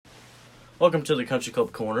Welcome to the Country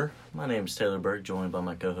Club Corner. My name is Taylor Burke, joined by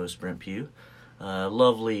my co-host Brent Pugh.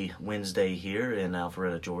 Lovely Wednesday here in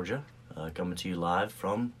Alpharetta, Georgia. Coming to you live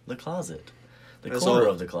from the closet. Corner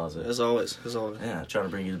of the closet. As always. Yeah, trying to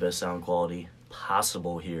bring you the best sound quality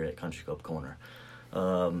possible here at Country Club Corner.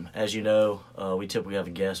 As you know, we typically have a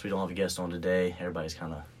guest. We don't have a guest on today. Everybody's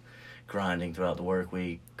kind of grinding throughout the work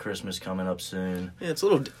week. Christmas coming up soon. Yeah, it's a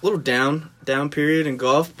little down period in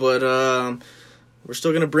golf, but we're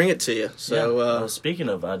still going to bring it to you. So speaking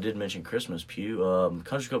of, I did mention Christmas, Pew.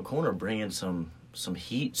 Country Club Corner bringing some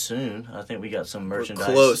heat soon. I think we got some merchandise.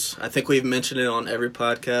 We're close. I think we've mentioned it on every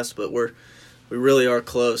podcast, but we really are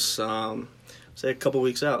close. Say a couple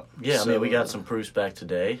weeks out. Yeah, so, I mean, we got some proofs back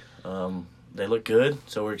today. They look good,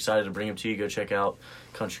 so we're excited to bring them to you. Go check out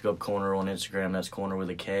Country Club Corner on Instagram. That's Corner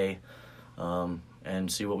with a K.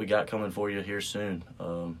 And see what we got coming for you here soon.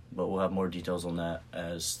 But we'll have more details on that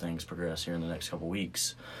as things progress here in the next couple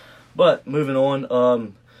weeks. But moving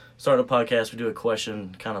on, starting a podcast, we do a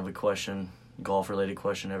question, golf-related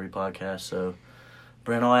question every podcast. So,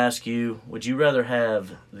 Brent, I'll ask you, would you rather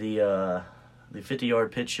have the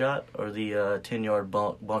 50-yard pitch shot or the 10-yard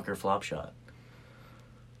bunker flop shot?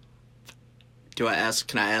 Can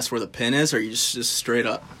I ask where the pin is, or are you just straight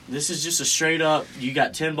up? This is just a straight up, you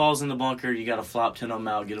got 10 balls in the bunker, you got to flop 10 of them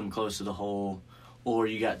out, get them close to the hole, or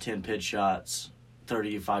you got 10 pitch shots,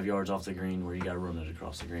 35 yards off the green where you got to run it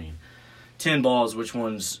across the green. 10 balls, which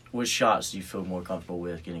shots do you feel more comfortable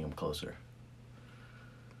with getting them closer?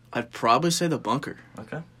 I'd probably say the bunker.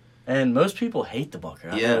 Okay. And most people hate the bunker.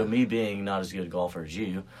 I Yeah. know, me being not as good a golfer as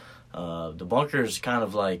you, the bunker is kind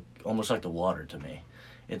of almost like the water to me.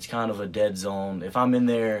 It's kind of a dead zone. If I'm in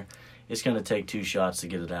there, it's going to take 2 shots to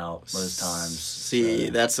get it out most times. See,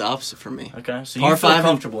 that's the opposite for me. Okay, so Par you feel 5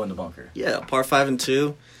 comfortable in the bunker. Yeah, par 5 and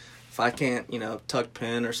 2. If I can't, tuck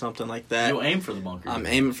pin or something like that. You'll aim for the bunker. I'm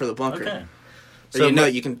aiming for the bunker. Okay. So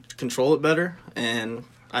you can control it better, and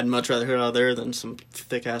I'd much rather hit it out there than some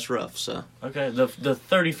thick-ass rough, so. Okay, the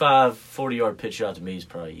 35, 40-yard pitch shot to me is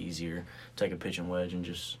probably easier. Take a pitch and wedge and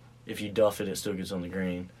just, if you duff it, it still gets on the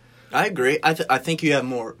green. I agree. I think you have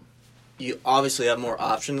more. You obviously have more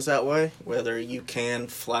options that way. Whether you can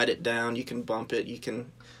flat it down, you can bump it, you can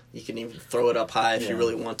even throw it up high if you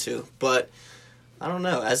really want to. But I don't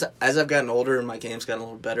know. As I've gotten older and my game's gotten a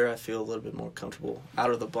little better, I feel a little bit more comfortable out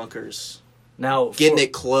of the bunkers. Now getting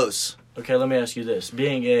it close. Okay, let me ask you this: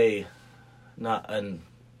 being not a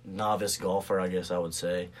novice golfer, I guess I would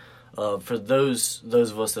say, for those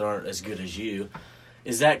of us that aren't as good as you.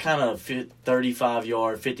 Is that kind of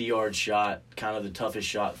 35-yard, 50-yard shot kind of the toughest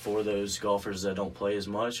shot for those golfers that don't play as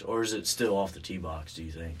much? Or is it still off the tee box, do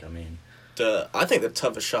you think? I mean, I think the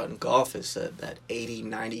toughest shot in golf is that 80,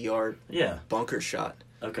 90-yard bunker shot.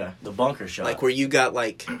 Okay, the bunker shot. Like where you got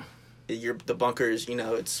the bunkers,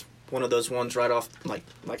 it's one of those ones right off,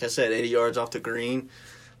 like I said, 80 yards off the green.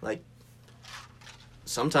 Like,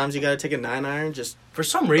 sometimes you got to take a 9-iron just... For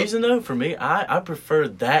some reason, though, for me, I prefer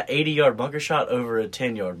that 80-yard bunker shot over a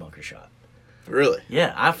 10-yard bunker shot. Really?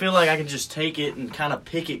 Yeah, I feel like I can just take it and kind of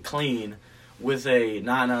pick it clean with a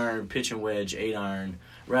 9-iron, pitch and wedge, 8-iron,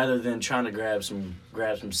 rather than trying to grab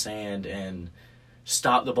some sand and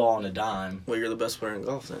stop the ball on a dime. Well, you're the best player in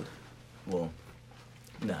golf, then. Well,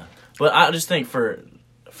 no. But I just think for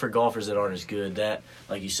golfers that aren't as good, that,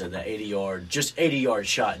 like you said, that 80-yard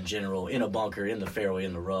shot in general, in a bunker, in the fairway,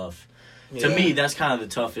 in the rough, to me, that's kind of the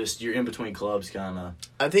toughest. You're in between clubs, kind of.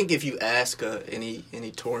 I think if you ask any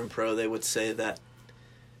touring pro, they would say that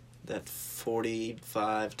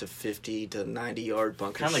 45 to 50 to 90-yard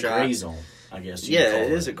bunker shot. Kind of gray zone, I guess. Yeah,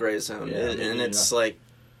 it is a gray zone. Yeah, and it's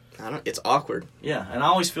it's awkward. Yeah, and I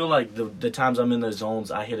always feel like the times I'm in those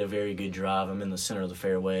zones, I hit a very good drive. I'm in the center of the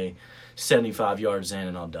fairway, 75 yards in,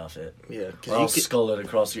 and I'll duff it. Yeah, or I'll skull it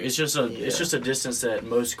across the. It's just a distance that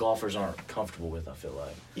most golfers aren't comfortable with, I feel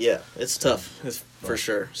like. Yeah, it's tough, for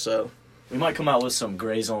sure. So we might come out with some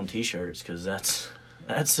gray zone T-shirts because that's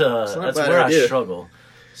where I struggle.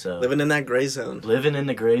 So living in that gray zone. Living in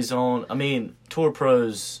the gray zone. I mean, tour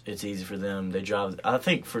pros, it's easy for them. They drive. I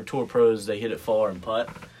think for tour pros, they hit it far and putt.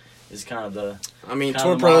 Is kind of the. I mean,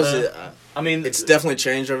 tour pros. It's definitely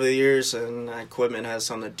changed over the years, and equipment has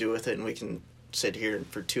something to do with it. And we can sit here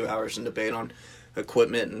for 2 hours and debate on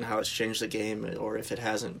equipment and how it's changed the game, or if it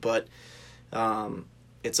hasn't. But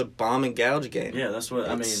it's a bomb and gouge game. Yeah, that's what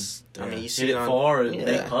I mean. I mean, you see hit it far and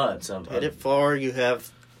make putts. Hit it far. You have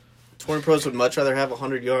touring pros would much rather have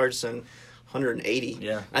 100 yards than 180.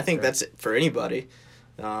 Yeah, I think that's it for anybody.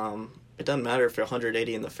 It doesn't matter if you're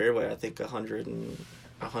 180 in the fairway. I think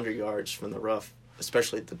 100 yards from the rough,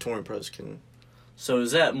 especially the touring pros can. So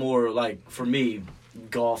is that more like, for me,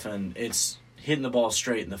 golfing, it's hitting the ball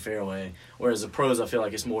straight in the fairway. Whereas the pros, I feel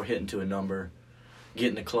like it's more hitting to a number,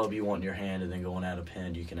 getting the club you want in your hand, and then going out a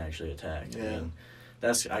pin you can actually attack. Yeah. I mean,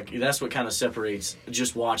 that's what kind of separates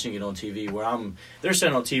just watching it on TV. Where they're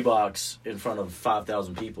sitting on tee box in front of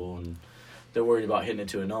 5,000 people, and they're worried about hitting it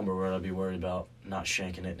to a number. Where I'd be worried about not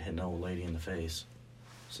shanking it and hitting an old lady in the face.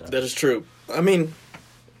 So that is true. I mean,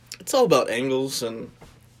 it's all about angles and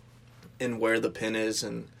where the pin is,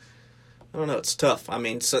 and I don't know. It's tough. I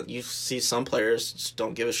mean, so you see some players just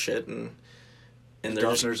don't give a shit, and the they're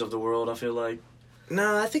Duffners of the world, I feel like.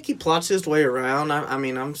 No, I think he plots his way around. I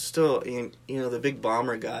mean, I'm still, the big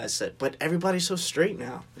bomber guys but everybody's so straight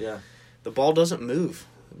now. Yeah. The ball doesn't move.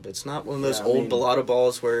 It's not one of those old Bellata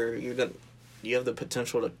balls where you have the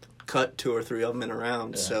potential to cut 2 or 3 of them in a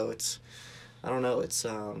round. Yeah. So it's, I don't know. It's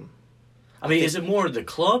I mean, is it more the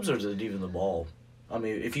clubs or is it even the ball? I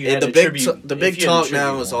mean, if you had the big talk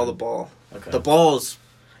now is all the ball. Okay. The balls.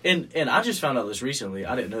 And I just found out this recently.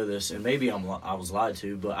 I didn't know this, and maybe I was lied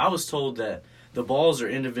to, but I was told that the balls are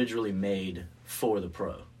individually made for the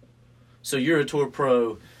pro. So you're a tour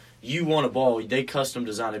pro, you want a ball, they custom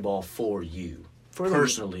design a ball for you.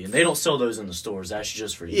 Personally, and they don't sell those in the stores. That's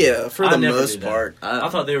just for you. Yeah, for the most part. I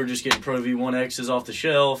thought they were just getting Pro V1Xs off the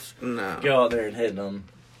shelf. No. Go out there and hitting them.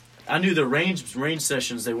 I knew the range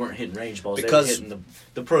sessions, they weren't hitting range balls. They were hitting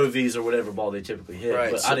the Pro Vs or whatever ball they typically hit.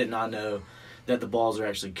 Right, but I did not know that the balls are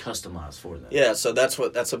actually customized for them. Yeah, so that's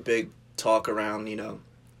a big talk around,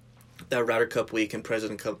 that Ryder Cup week and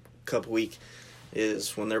President Cup week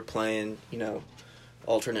is when they're playing,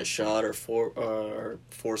 alternate shot or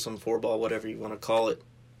foursome 4-ball, whatever you want to call it.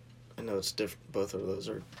 I know it's different. Both of those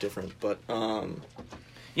are different, but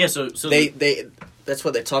yeah. So they that's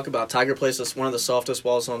what they talk about. Tiger plays one of the softest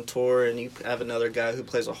balls on tour, and you have another guy who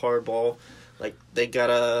plays a hard ball. Like they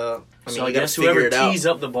gotta. I guess whoever tees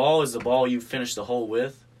up the ball is the ball you finish the hole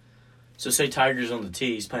with. So say Tiger's on the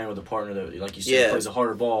tee, he's playing with a partner that, like you said, plays a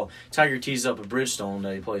harder ball. Tiger tees up a Bridgestone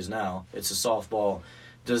that he plays now. It's a soft ball.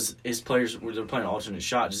 Does his players, where they're playing an alternate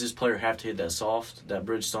shot, does his player have to hit that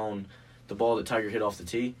Bridgestone, the ball that Tiger hit off the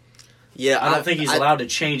tee? Yeah, I don't think he's allowed to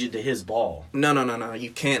change it to his ball. No.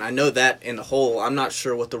 You can't. I know that in the hole. I'm not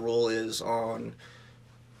sure what the rule is on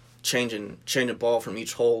changing ball from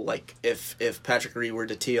each hole. Like if Patrick Reed were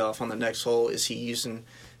to tee off on the next hole, is he using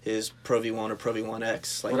his Pro V1 or Pro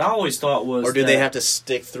V1X? Like, what I always thought was, or do they have to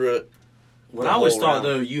stick through it? What I always thought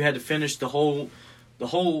though, you had to finish the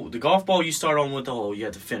golf ball you start on with the hole, you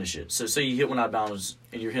have to finish it. So say you hit one out of bounds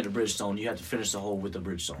and you're hitting a Bridgestone, you have to finish the hole with the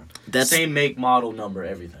Bridgestone. Same make, model, number,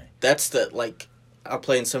 everything. That's I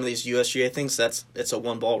play in some of these USGA things. It's a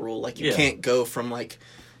 1-ball rule. Like you can't go from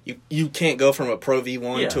you can't go from a Pro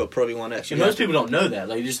V1 to a Pro V1X. And most people don't know that.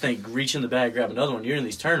 Like, you just think reach in the bag, grab another one. You're in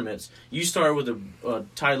these tournaments. You start with a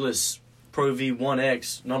Titleist Pro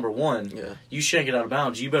V1X number 1. Yeah. You shank it out of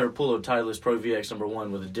bounds. You better pull a Titleist Pro VX number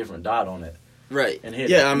 1 with a different dot on it. Right. And hit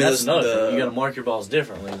it. I mean, that's another thing. You got to mark your balls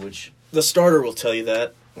differently, which the starter will tell you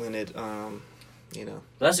that when it,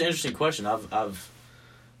 That's an interesting question. I've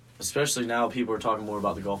especially now people are talking more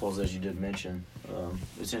about the golf balls, as you did mention.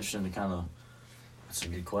 It's interesting to kind of. That's a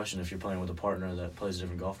good question. If you're playing with a partner that plays a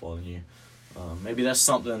different golf ball than you, maybe that's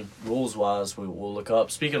something rules wise we'll look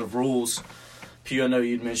up. Speaking of rules, Pew, I know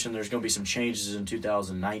you'd mentioned there's going to be some changes in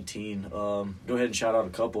 2019. Go ahead and shout out a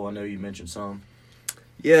couple. I know you mentioned some.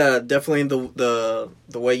 Yeah, definitely the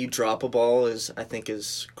way you drop a ball I think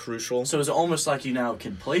is crucial. So is it almost like you now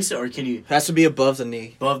can place it, or can you? It has to be above the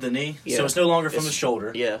knee. Above the knee. Yeah. So it's no longer from the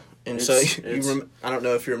shoulder. Yeah, and I don't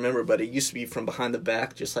know if you remember, but it used to be from behind the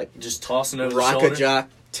back, just tossing over the shoulder. Rock a jock,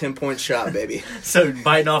 10-point shot, baby. So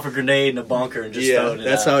biting off a grenade in a bunker and just throwing it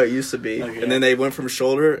that's out. How it used to be. Okay. And then they went from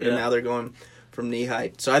shoulder, and now they're going from knee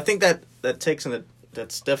height. So I think that takes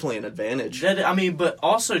that's definitely an advantage. But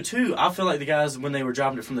also, too, I feel like the guys, when they were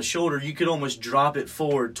dropping it from the shoulder, you could almost drop it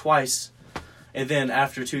forward twice, and then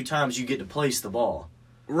after 2 times, you get to place the ball.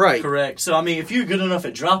 Right. Correct. So, if you're good enough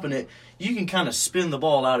at dropping it, you can kind of spin the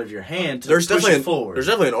ball out of your hand to push it forward. There's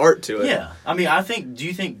definitely an art to it. Yeah. Do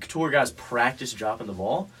you think tour guys practice dropping the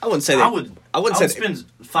ball? I wouldn't say that. I would spend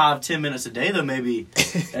 5-10 minutes a day, though, maybe.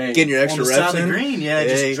 Getting your extra reps in. On the side of the green,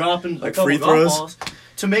 just dropping a couple free golf throws. Balls.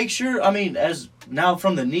 To make sure, as now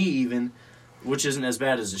from the knee even, which isn't as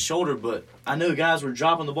bad as the shoulder, but I know guys were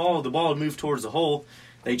dropping the ball would move towards the hole.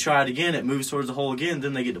 They try it again, it moves towards the hole again,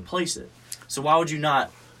 then they get to place it. So why would you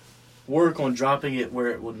not work on dropping it where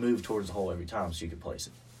it would move towards the hole every time so you could place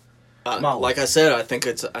it? Like I said, I think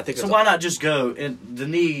it's. So why not just go and the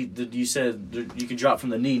knee? You said you can drop from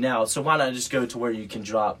the knee now. So why not just go to where you can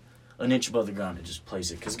drop an inch above the ground and just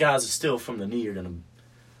place it? Because guys are still from the knee are going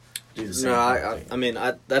to do the same. No,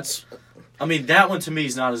 I mean, that one to me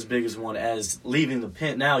is not as big as one as leaving the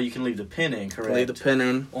pin. Now you can leave the pin in, correct? Leave the pin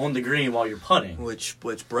in. On the green while you're putting. Which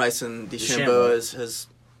Bryson DeChambeau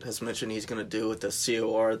has mentioned he's going to do with the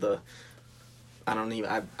COR.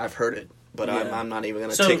 I've heard it, but Yeah. I'm not even going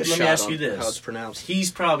to So, take a let me shot ask on you this. how it's pronounced. He's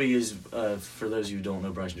probably for those of you who don't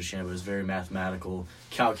know Bryson DeChambeau, is a very mathematical,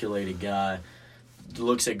 calculated guy.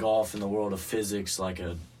 Looks at golf in the world of physics like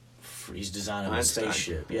he's designing a Einstein.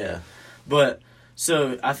 spaceship. Yeah. But,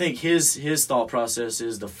 so I think his thought process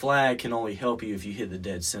is the flag can only help you if you hit the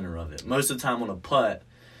dead center of it. Most of the time on a putt,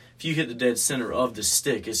 if you hit the dead center of the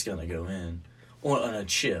stick, it's going to go in. Or on a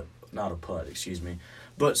chip, not a putt, excuse me.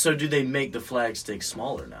 But so do they make the flag stick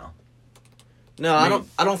smaller now? No, I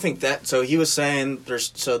don't think that. So he was saying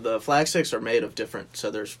the flag sticks are made of different. So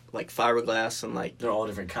there's like fiberglass and like They're all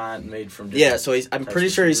different kind, made from different. yeah. So I'm types pretty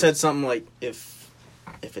of sure he material. said something like if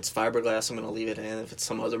it's fiberglass, I'm gonna leave it in. If it's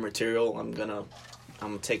some other material,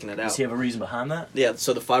 I'm taking it out. Does he have a reason behind that? Yeah.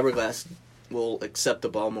 So the fiberglass will accept the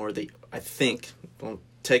ball more. I think. Don't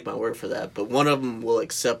take my word for that, but one of them will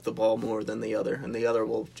accept the ball more than the other, and the other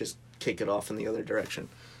will just kick it off in the other direction.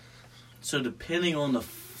 So depending on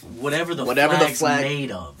whatever the flag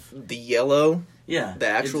made of. The yellow, Yeah. the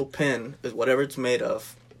actual pin, is whatever it's made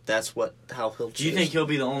of. That's how he'll choose. Do you think he'll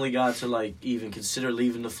be the only guy to like even consider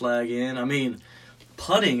leaving the flag in? I mean,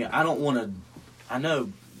 putting, I don't want to. I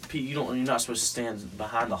know, Pete, you're not supposed to stand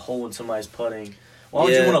behind the hole when somebody's putting. Why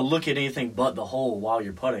would you want to look at anything but the hole while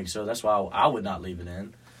you're putting? So that's why I would not leave it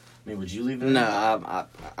in. I mean, would you leave it in? No,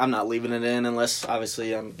 I'm not leaving it in unless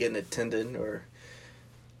obviously I'm getting it tended or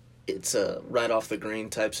it's a right off the green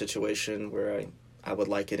type situation where I would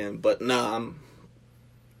like it in. But no,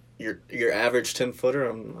 your average 10-footer.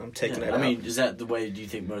 I'm taking it out. I mean, is that the way do you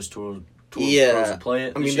think most tour pros yeah, will play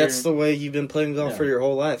it? I mean, that's the way you've been playing golf for your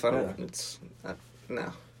whole life. I don't. Yeah.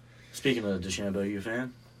 No. Speaking of DeChambeau, you a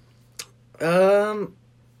fan? I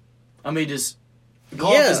mean,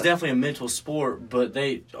 golf is definitely a mental sport, but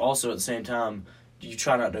they also at the same time you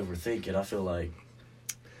try not to overthink it. I feel like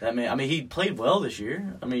that man. I mean, he played well this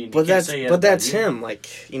year. I mean, but that's him. Like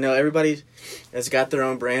everybody has got their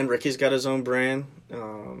own brand. Ricky's got his own brand.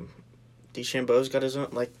 DeChambeau's got his own.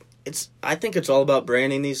 Like I think it's all about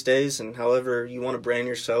branding these days, and however you want to brand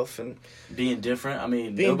yourself and being different. I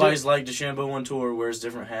mean, nobody's like DeChambeau on tour, wears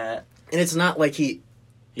different hat, and it's not like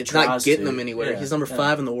it's not getting them anywhere. He's number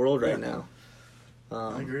 5 in the world right now.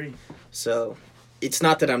 I agree. So, it's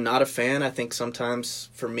not that I'm not a fan. I think sometimes,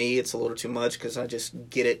 for me, it's a little too much because I just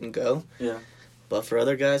get it and go. Yeah. But for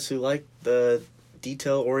other guys who like the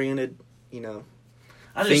detail-oriented,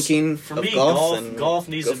 thinking for of me, golf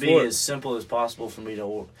needs to be as simple as possible for me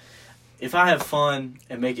to... If I have fun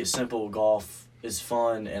and make it simple, golf is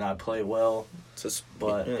fun and I play well. It's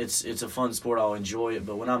a fun sport. I'll enjoy it.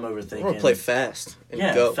 But when I'm overthinking... I want to play fast and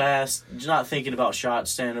go. Fast. Just not thinking about shots,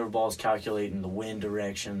 standing over balls, calculating the wind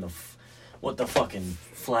direction, what the fucking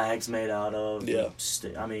flag's made out of. Yeah.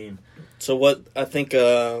 I mean... So what I think...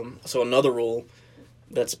 so another rule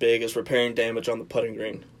that's big is repairing damage on the putting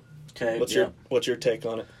green. Okay. What's your take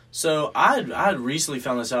on it? So I recently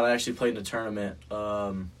found this out. I actually played in a tournament,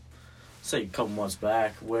 say a couple months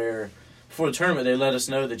back, where... Before the tournament, they let us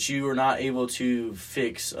know that you are not able to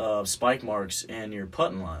fix spike marks in your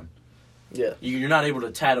putting line. Yeah. You're not able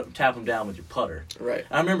to tap them down with your putter. Right.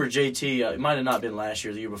 I remember JT, it might have not been last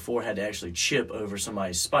year, the year before, had to actually chip over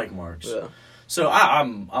somebody's spike marks. Yeah. So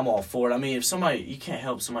I'm all for it. I mean, if you can't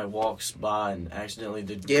help somebody walks by and accidentally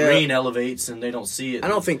the green elevates and they don't see it. I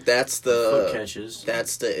don't think that's foot catches.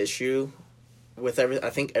 That's the issue with everything. I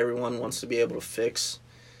think everyone wants to be able to fix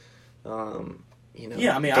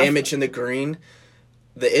damage in the green.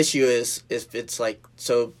 The issue is if it's like,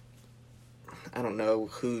 so I don't know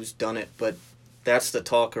who's done it, but that's the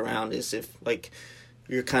talk around is if like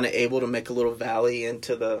you're kind of able to make a little valley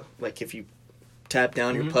into the, like if you tap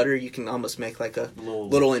down your putter, you can almost make like a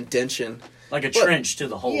little indention. Like a trench to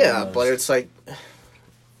the hole. Yeah, almost. But it's like,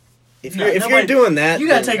 if you're doing that, you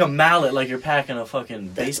gotta take a mallet like you're packing a fucking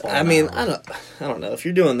baseball. I mean, I don't know. If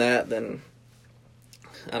you're doing that, then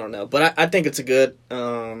I don't know, but I think it's a good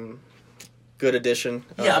addition.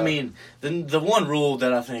 Yeah, I mean, the one rule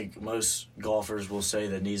that I think most golfers will say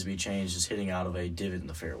that needs to be changed is hitting out of a divot in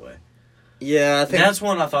the fairway. Yeah, I think that's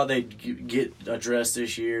one I thought they'd get addressed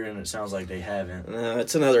this year, and it sounds like they haven't. No,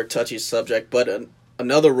 it's another touchy subject, but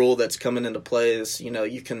another rule that's coming into play is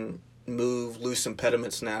you can move loose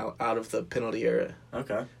impediments now out of the penalty area.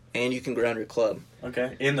 Okay. And you can ground your club.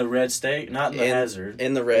 Okay. In the red state, not in the hazard.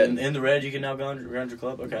 In the red. In the red, you can now ground your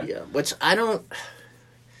club. Okay. Yeah, which I don't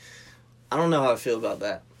know how I feel about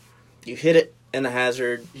that. You hit it in the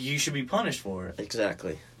hazard, you should be punished for it.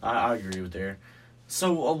 Exactly. I agree with there.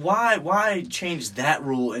 So why change that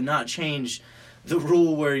rule and not change the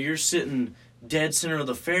rule where you're sitting dead center of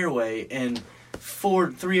the fairway and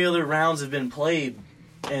three other rounds have been played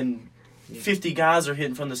and 50 guys are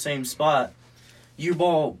hitting from the same spot. Your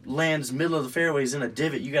ball lands middle of the fairways in a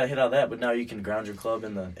divot. You got to hit out of that, but now you can ground your club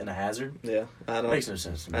in a hazard. Yeah, Makes no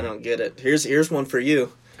sense to me. I don't get it. Here's one for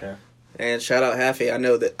you. Okay. And shout out Haffy. I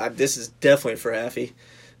know that this is definitely for Haffy.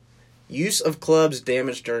 Use of clubs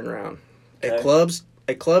damaged during a round. Okay.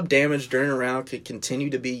 A club damaged during a round could continue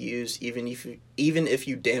to be used even if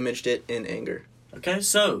you damaged it in anger. Okay,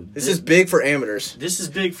 so This is big for amateurs. This is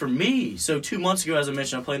big for me. So 2 months ago, as I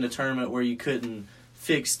mentioned, I played in a tournament where you couldn't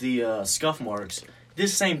fix the scuff marks.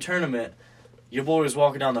 This same tournament, your boy was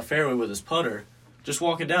walking down the fairway with his putter. Just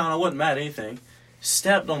walking down, I wasn't mad at anything.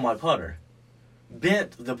 Stepped on my putter.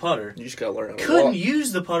 Bent the putter. You just gotta learn how to Couldn't walk.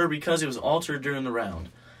 use the putter because it was altered during the round.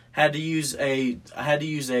 I had to use a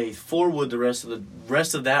 4-wood the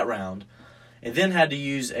rest of that round, and then had to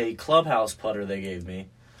use a clubhouse putter they gave me.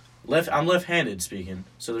 I'm left-handed speaking,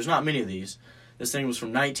 so there's not many of these. This thing was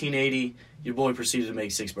from 1980. Your boy proceeded to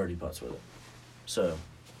make 6 birdie putts with it. So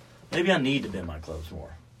maybe I need to bend my clubs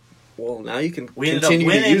more. Well, now you can We ended continue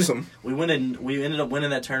up winning. to use them. We ended up winning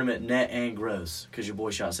that tournament net and gross because your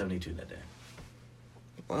boy shot 72 that day.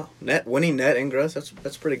 Wow, winning net and gross.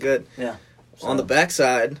 That's pretty good. Yeah. So, On the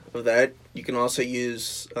backside of that, you can also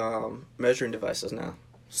use measuring devices now.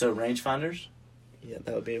 So rangefinders. Yeah,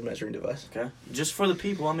 that would be a measuring device. Okay. Just for the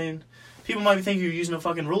people. I mean, people might be thinking you're using a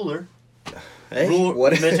fucking ruler. Hey,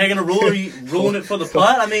 Taking a ruler, you ruling it for the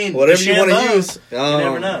putt. I mean, whatever you want to DeChambeau, use. You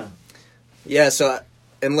never know. Yeah, so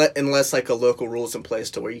unless like a local rule's in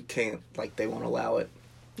place to where you can't, like they won't allow it.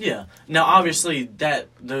 Yeah. Now, obviously,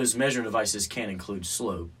 those measuring devices can't include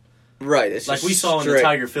slope. Right. It's Like just we saw in the strict-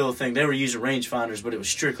 Tiger Phil thing, they were using rangefinders, but it was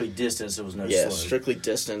strictly distance. There was no Yeah, slope. strictly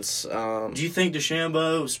distance. Do you think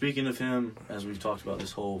DeChambeau, speaking of him, as we've talked about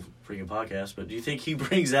this whole freaking podcast, but do you think he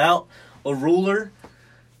brings out a ruler?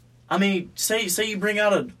 I mean, say you bring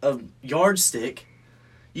out a yardstick,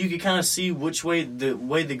 you can kind of see which way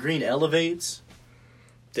the green elevates.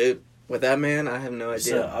 Dude, with that man, I have no idea.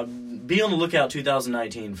 So be on the lookout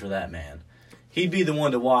 2019 for that man. He'd be the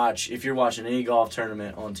one to watch if you're watching any golf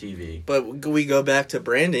tournament on TV. But we go back to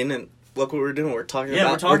Brandon and look what we're doing. We're talking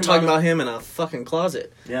about him in a fucking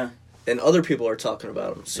closet. Yeah. And other people are talking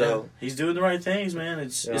about him. So yeah, he's doing the right things, man.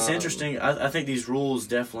 It's interesting. I think these rules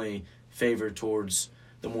definitely favor towards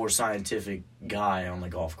the more scientific guy on the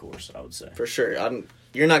golf course, I would say. for sure,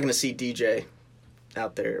 you're not going to see DJ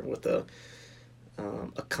out there with a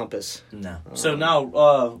compass. No. So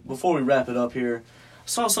now, before we wrap it up here, I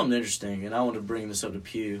saw something interesting, and I wanted to bring this up to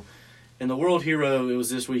Pew. In the World Hero, it was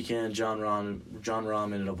this weekend. John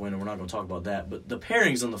Rahm ended up winning. We're not going to talk about that. But the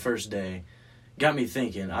pairings on the first day got me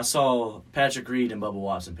thinking. I saw Patrick Reed and Bubba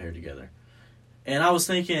Watson paired together. And I was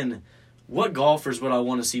thinking, what golfers would I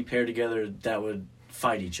want to see paired together that would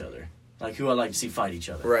fight each other? Like, who I'd like to see fight each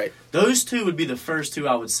other. Right. Those two would be the first two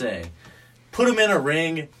I would say. Put them in a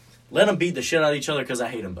ring. Let them beat the shit out of each other because I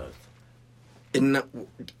hate them both.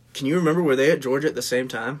 Can you remember, were they at Georgia at the same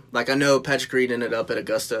time? Like, I know Patrick Reed ended up at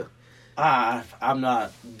Augusta. I'm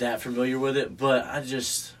not that familiar with it, but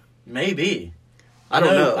maybe. I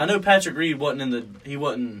don't know. I know Patrick Reed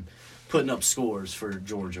wasn't putting up scores for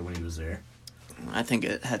Georgia when he was there. I think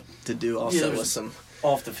it had to do also with some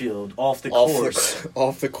off the field, off the course.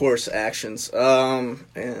 Off the course actions.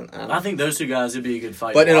 I think those two guys would be a good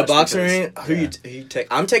fight. But in a boxing ring, who you take?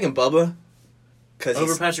 I'm taking Bubba.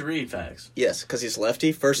 Over Patrick Reed, facts. Yes, because he's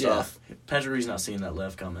lefty, first off. Patrick Reed's not seeing that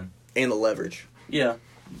left coming. And the leverage. Yeah.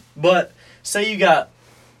 But say you got,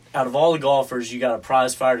 out of all the golfers, you got a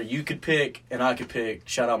prize fighter you could pick and I could pick.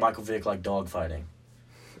 Shout out Michael Vick, like dog fighting.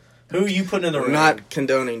 Who are you putting in the ring? We're not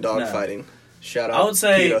condoning dog fighting. Shout out I would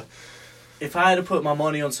say, PETA. if I had to put my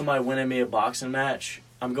money on somebody winning me a boxing match,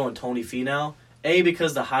 I'm going Tony Finau. A,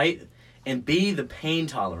 because the height, and B, the pain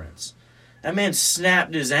tolerance. That man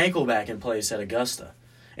snapped his ankle back in place at Augusta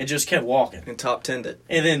and just kept walking. And top 10'd it.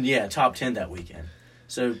 And then, top 10 that weekend.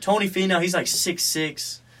 So, Tony Finau, he's like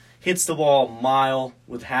 6'6", hits the ball a mile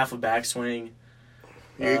with half a backswing.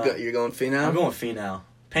 You're going Finau? I'm going Finau.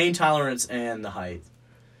 Pain tolerance and the height.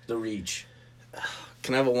 The reach.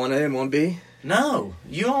 Can I have a 1A and 1B? No.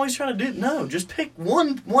 You always try to do... No, just pick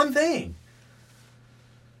one thing.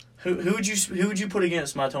 Who would you put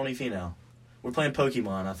against my Tony Finau? We're playing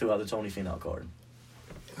Pokemon. I threw out the Tony Finau card.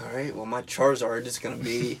 All right. Well, my Charizard is going to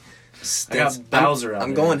be I got Bowser out I'm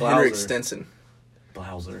there. going Bowser. Henrik Stenson.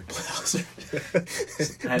 Bowser. Bowser.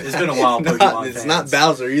 It's been a while, Pokemon It's fans. not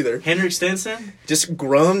Bowser either. Henrik Stenson? Just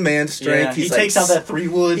grown man strength. Yeah, He's he takes out that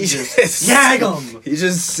 3-wood. He's Just yag him. He's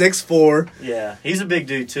just 6'4". Yeah, he's a big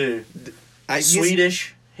dude too.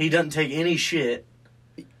 Swedish. He doesn't take any shit.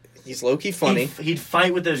 He's low-key funny. He'd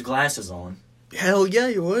fight with those glasses on. Hell yeah,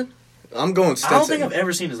 you would. I'm going Stenson. I don't think I've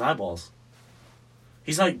ever seen his eyeballs.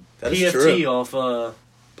 He's like That is PFT true. off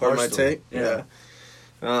Part of my Barstool. take. Yeah.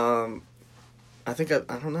 I think I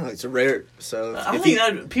don't know. It's a rare. So I don't think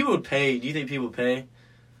that people would pay. Do you think people would pay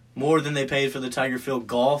more than they paid for the Tiger Phil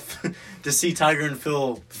golf to see Tiger and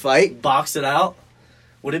Phil fight, box it out?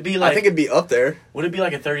 Would it be like? I think it'd be up there. Would it be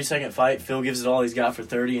like a 30-second fight? Phil gives it all he's got for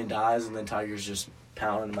 30 and dies, and then Tiger's just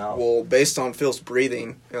pounding him out. Well, based on Phil's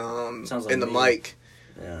breathing Sounds in the like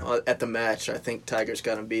mic yeah. At the match, I think Tiger's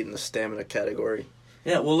got him beat in the stamina category.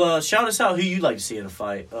 Yeah, well, shout us out who you'd like to see in a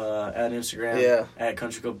fight at Instagram. Yeah. At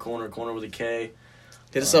Country Club Corner, corner with a K.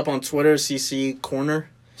 Hit us up on Twitter, CC Corner.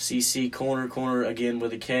 CC Corner again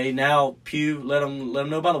with a K. Now, Pew, let them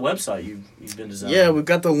know about the website you've been designing. Yeah, we've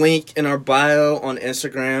got the link in our bio on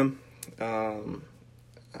Instagram.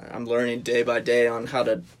 I'm learning day by day on how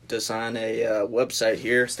to design a website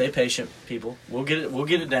here. Stay patient, people. We'll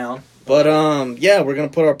get it down. But yeah, we're gonna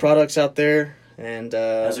put our products out there, and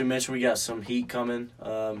as we mentioned, we got some heat coming.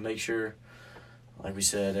 Make sure, like we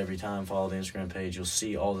said every time, follow the Instagram page. You'll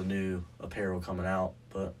see all the new apparel coming out.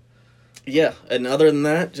 But yeah, and other than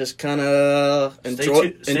that, just kind of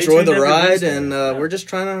enjoy stay the tuned every ride, Wednesday. and Yeah. we're just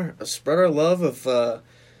trying to spread our love of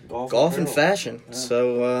golf and apparel. fashion. Yeah.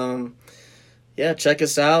 So yeah, check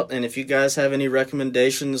us out, and if you guys have any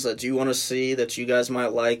recommendations that you want to see that you guys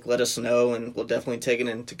might like, let us know, and we'll definitely take it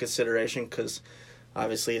into consideration, because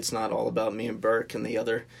obviously it's not all about me and Burke and the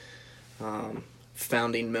other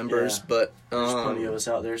founding members, Yeah. but There's plenty of us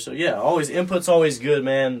out there. So yeah, always input's always good,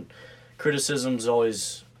 man. Criticism's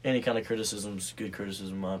always any kind of criticism's good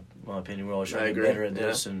criticism. My opinion. We're always trying to get better at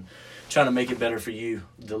this and trying to make it better for you,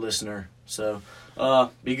 the listener. So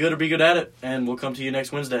be good or be good at it, and we'll come to you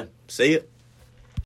next Wednesday. See ya.